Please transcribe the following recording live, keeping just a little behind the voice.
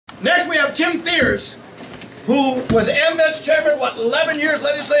Next we have Tim Thiers, who was AMVET's chairman, what, 11 years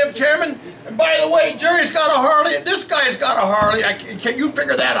legislative chairman? And by the way, Jerry's got a Harley, and this guy's got a Harley. Can you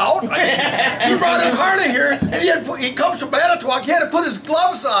figure that out? He brought his Harley here, and he comes from Manitowoc. He had to put his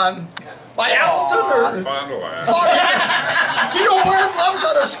gloves on by Appleton or... Fun one. You don't wear gloves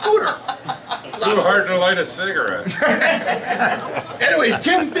on a scooter. Too hard to light a cigarette. Anyways,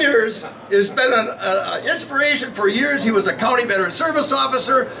 Tim Thiers has been an inspiration for years. He was a county veteran service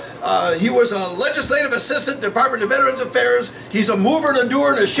officer. He was a legislative assistant, Department of Veterans Affairs. He's a mover and a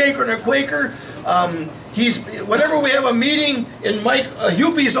doer and a shaker and a quaker. Whenever we have a meeting in Mike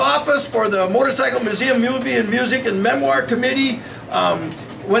Hupy's office for the Motorcycle Museum Movie and Music and Memoir Committee,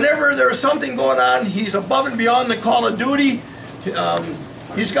 whenever there's something going on, he's above and beyond the call of duty.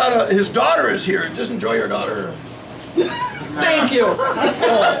 He's got his daughter is here. Just enjoy your daughter. Thank you. His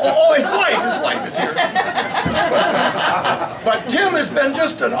wife is here. But Tim has been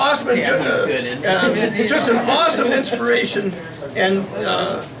just an awesome, just an awesome inspiration, and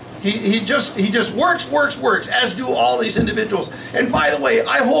he just works, as do all these individuals. And by the way,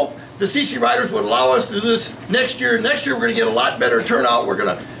 I hope the CC Riders would allow us to do this next year. Next year we're going to get a lot better turnout. We're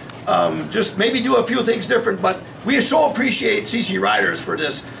going to just maybe do a few things different, but we so appreciate CC Riders for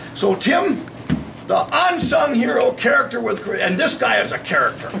this. So Tim, the unsung hero character with, and this guy is a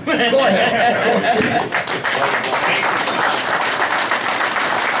character. Go ahead.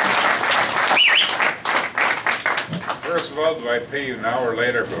 First of all, do I pay you now or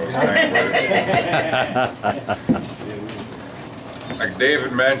later for those kind words? Like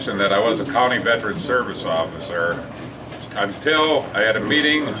David mentioned that I was a county veteran service officer until I had a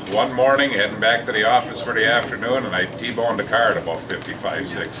meeting one morning heading back to the office for the afternoon, and I T-boned the car at about 55,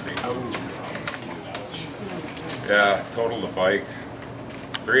 60. Yeah, totaled the bike.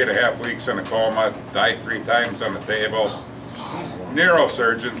 3.5 weeks in a coma, died 3 times on the table.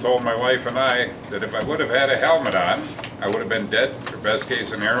 Neurosurgeon told my wife and I that if I would have had a helmet on, I would have been dead, or best case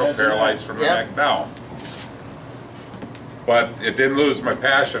scenario, paralyzed from the neck down. But it didn't lose my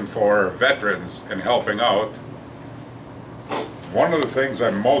passion for veterans and helping out. One of the things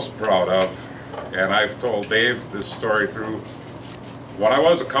I'm most proud of, and I've told Dave this story through, when I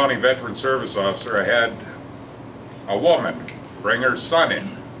was a county veteran service officer, I had a woman bring her son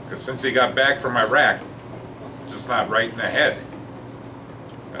in, because since he got back from Iraq, just not right in the head.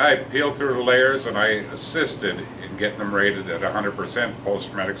 I peeled through the layers and I assisted in getting him rated at 100%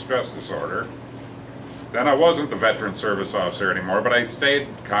 post-traumatic stress disorder. Then I wasn't the veteran service officer anymore, but I stayed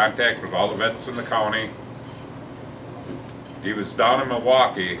in contact with all the vets in the county. He was down in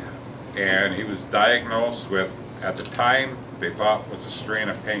Milwaukee, and he was diagnosed with, at the time, they thought was a strain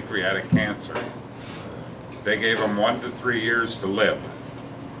of pancreatic cancer. They gave him 1 to 3 years to live.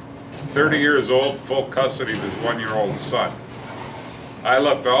 30 years old, full custody of his 1-year-old son. I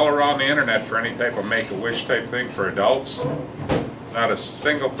looked all around the internet for any type of make-a-wish type thing for adults. Not a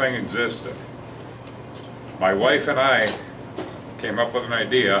single thing existed. My wife and I came up with an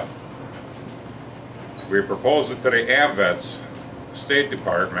idea. We proposed it to the AMVET's State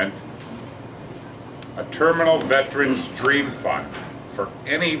Department, a Terminal Veterans Dream Fund for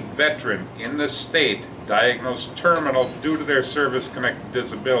any veteran in the state diagnosed terminal due to their service-connected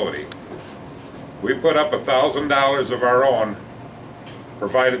disability. We put up $1,000 of our own,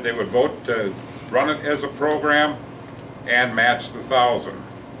 provided they would vote to run it as a program and match the $1,000.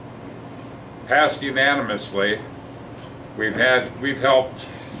 Passed unanimously. We've helped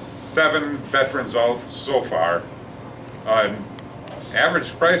 7 veterans out so far.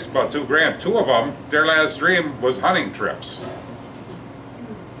 Average price about $2 grand. 2 of them, their last dream was hunting trips.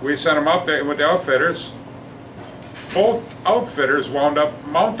 We sent them up there with the outfitters. Both outfitters wound up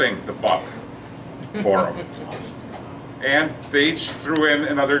mounting the buck for them. And they each threw in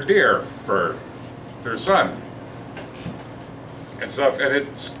another deer for their son and stuff. And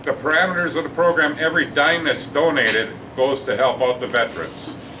it's the parameters of the program. Every dime that's donated goes to help out the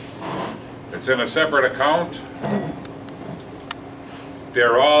veterans. It's in a separate account.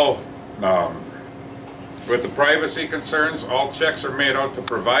 They're all, with the privacy concerns, all checks are made out to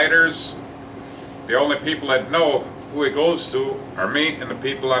providers. The only people that know who it goes to are me and the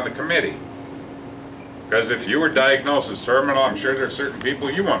people on the committee. Because if you were diagnosed as terminal, I'm sure there are certain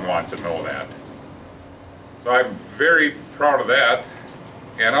people you wouldn't want to know that. So I'm very proud of that.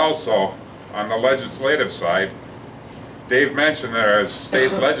 And also, on the legislative side, Dave mentioned that as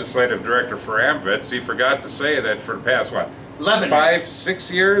state legislative director for AMVETS, he forgot to say that for the past, what, 5,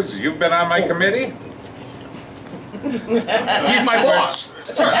 6 years, you've been on my committee? He's my boss.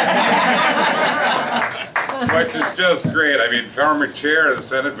 Which is just great. I mean, former chair of the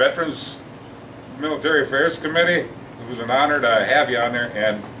Senate Veterans Military Affairs Committee, it was an honor to have you on there,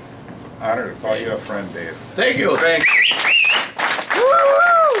 and honor to call you a friend, Dave. Thank you. Thank you.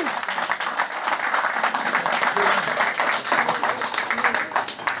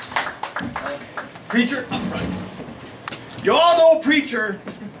 Preacher up front. You all know Preacher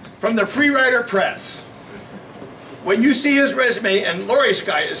from the Free Rider Press. When you see his resume, and Lori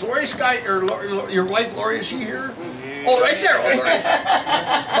Sky, is Lori Sky, or your wife Lori, is she here? Oh, right there. Oh, Lori.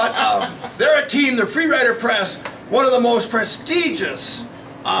 But they're a team, the Free Rider Press, one of the most prestigious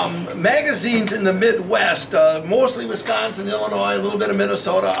magazines in the Midwest, mostly Wisconsin, Illinois, a little bit of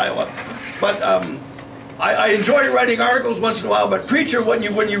Minnesota, Iowa. But I enjoy writing articles once in a while, but Preacher, when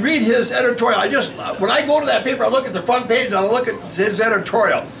you read his editorial, when I go to that paper, I look at the front page and I look at his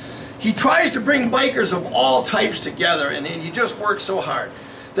editorial. He tries to bring bikers of all types together, and he just works so hard.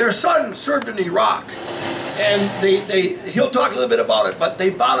 Their son served in Iraq, and he'll talk a little bit about it, but they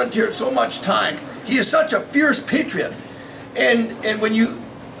volunteered so much time. He is such a fierce patriot. And when you,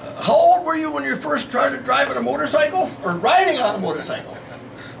 how old were you when you first started driving a motorcycle, or riding on a motorcycle?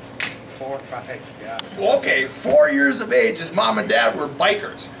 4 or 5, yeah. Okay, 4 years of age, his mom and dad were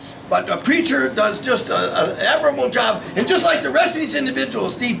bikers. But a Preacher does just an admirable job, and just like the rest of these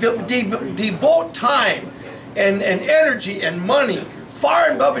individuals, devote time and energy and money far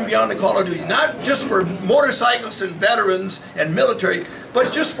and above and beyond the call of duty, not just for motorcyclists and veterans and military,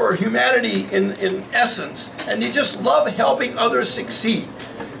 but just for humanity in essence. And they just love helping others succeed.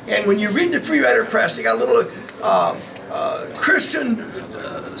 And when you read the Free Rider Press, they got little Christian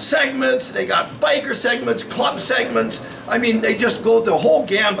segments, they got biker segments, club segments. I mean, they just go the whole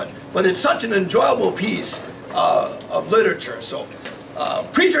gambit. But it's such an enjoyable piece of literature. So,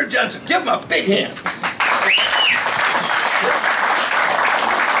 Preacher Jensen, give him a big hand.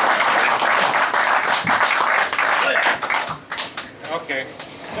 Okay.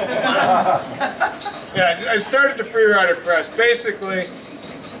 Yeah, I started the Free Rider Press basically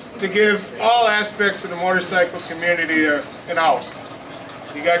to give all aspects of the motorcycle community an out.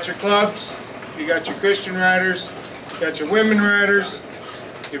 You got your clubs, you got your Christian riders, you got your women riders,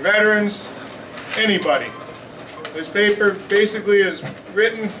 your veterans, anybody. This paper basically is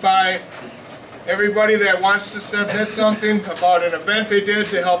written by everybody that wants to submit something about an event they did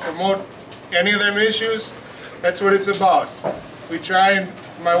to help promote any of them issues. That's what it's about. We try, and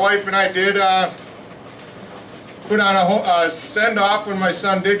my wife and I did put on a send-off when my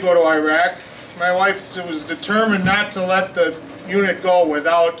son did go to Iraq. My wife was determined not to let the unit go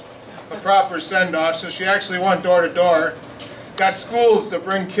without a proper send-off, so she actually went door to door. Got schools to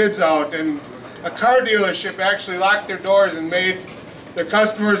bring kids out, and a car dealership actually locked their doors and made their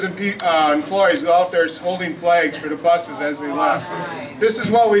customers and employees go out there holding flags for the buses as they left. This is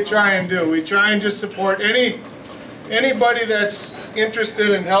what we try and do. We try and just support anybody that's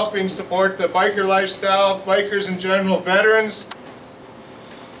interested in helping support the biker lifestyle, bikers in general, veterans.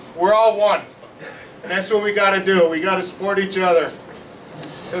 We're all one, and that's what we got to do. We got to support each other,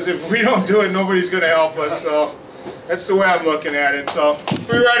 because if we don't do it, nobody's going to help us. So that's the way I'm looking at it. So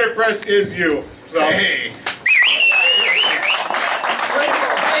Free Rider Press is you. So. Hey.